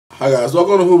Hi guys,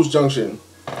 welcome to Hoops Junction.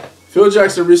 Phil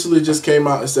Jackson recently just came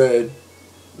out and said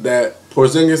that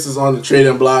Porzingis is on the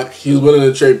trading block. He's willing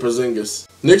to trade Porzingis.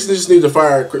 Knicks just need to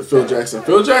fire Phil Jackson.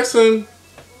 Phil Jackson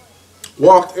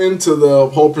walked into the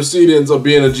whole proceedings of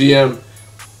being a GM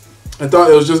and thought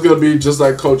it was just going to be just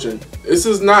like coaching. This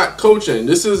is not coaching.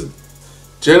 This is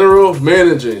general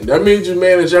managing. That means you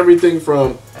manage everything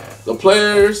from the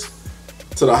players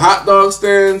to the hot dog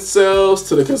stand sales,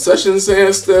 to the concession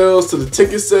stand sales, to the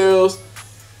ticket sales.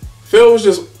 Phil was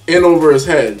just in over his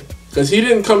head because he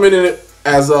didn't come in it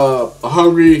as a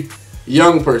hungry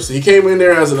young person. He came in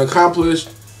there as an accomplished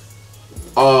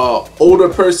older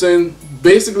person,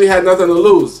 basically had nothing to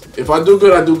lose. If I do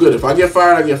good, I do good. If I get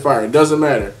fired, I get fired. It doesn't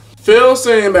matter. Phil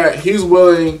saying that he's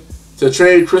willing to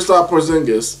trade Kristaps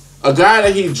Porzingis, a guy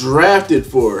that he drafted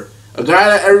for, a guy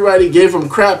that everybody gave him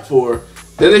crap for,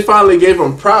 then they finally gave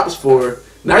him props for.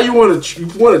 Now you want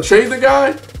to trade the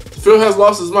guy? Phil has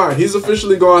lost his mind. He's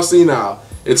officially gone senile.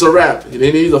 It's a wrap.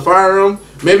 They need to fire him.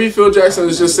 Maybe Phil Jackson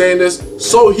is just saying this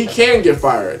so he can get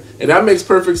fired. And that makes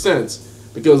perfect sense.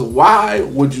 Because why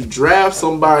would you draft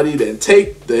somebody that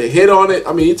take the hit on it?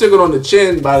 I mean, he took it on the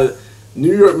chin by the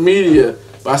New York media,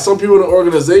 by some people in the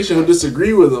organization who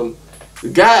disagree with him. The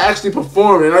guy actually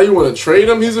performed, and now you want to trade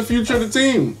him? He's the future of the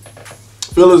team.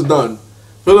 Phil is done.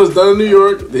 Phil is done in New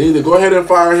York. They need to go ahead and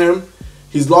fire him.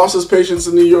 He's lost his patience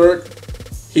in New York.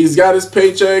 He's got his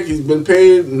paycheck. He's been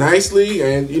paid nicely,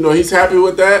 and you know he's happy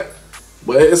with that.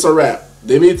 But it's a wrap.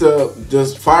 They need to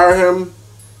just fire him.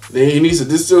 He needs to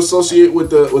disassociate with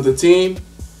the team.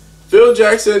 Phil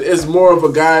Jackson is more of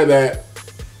a guy that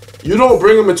you don't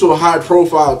bring him into a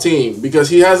high-profile team because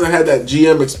he hasn't had that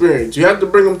GM experience. You have to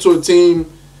bring him to a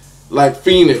team like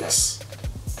Phoenix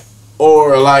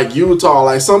or like Utah,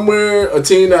 like somewhere, a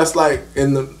team that's like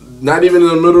not even in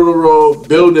the middle of the road,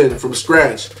 building from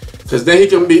scratch, because then he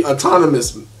can be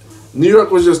autonomous. New York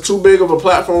was just too big of a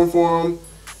platform for him,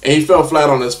 and he fell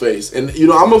flat on his face. And you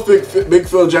know, I'm a big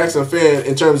Phil Jackson fan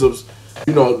in terms of,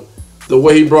 you know, the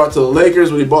way he brought to the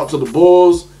Lakers, what he brought to the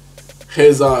Bulls,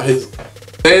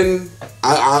 then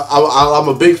I'm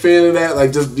a big fan of that.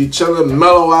 Like, just be chilling,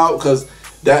 mellow out, because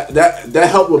that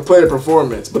helped with player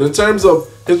performance. But in terms of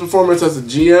his performance as a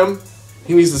GM,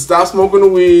 he needs to stop smoking the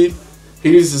weed.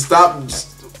 He needs to stop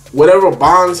whatever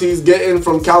bonds he's getting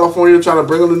from California trying to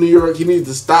bring him to New York. He needs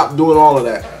to stop doing all of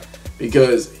that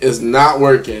because it's not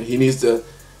working. He needs to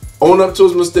own up to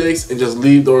his mistakes and just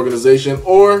leave the organization,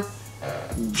 or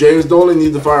James Dolan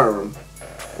needs to fire him.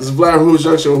 This is Vlad from Hoops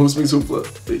Junction, who speaks Hoopla.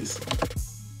 Peace.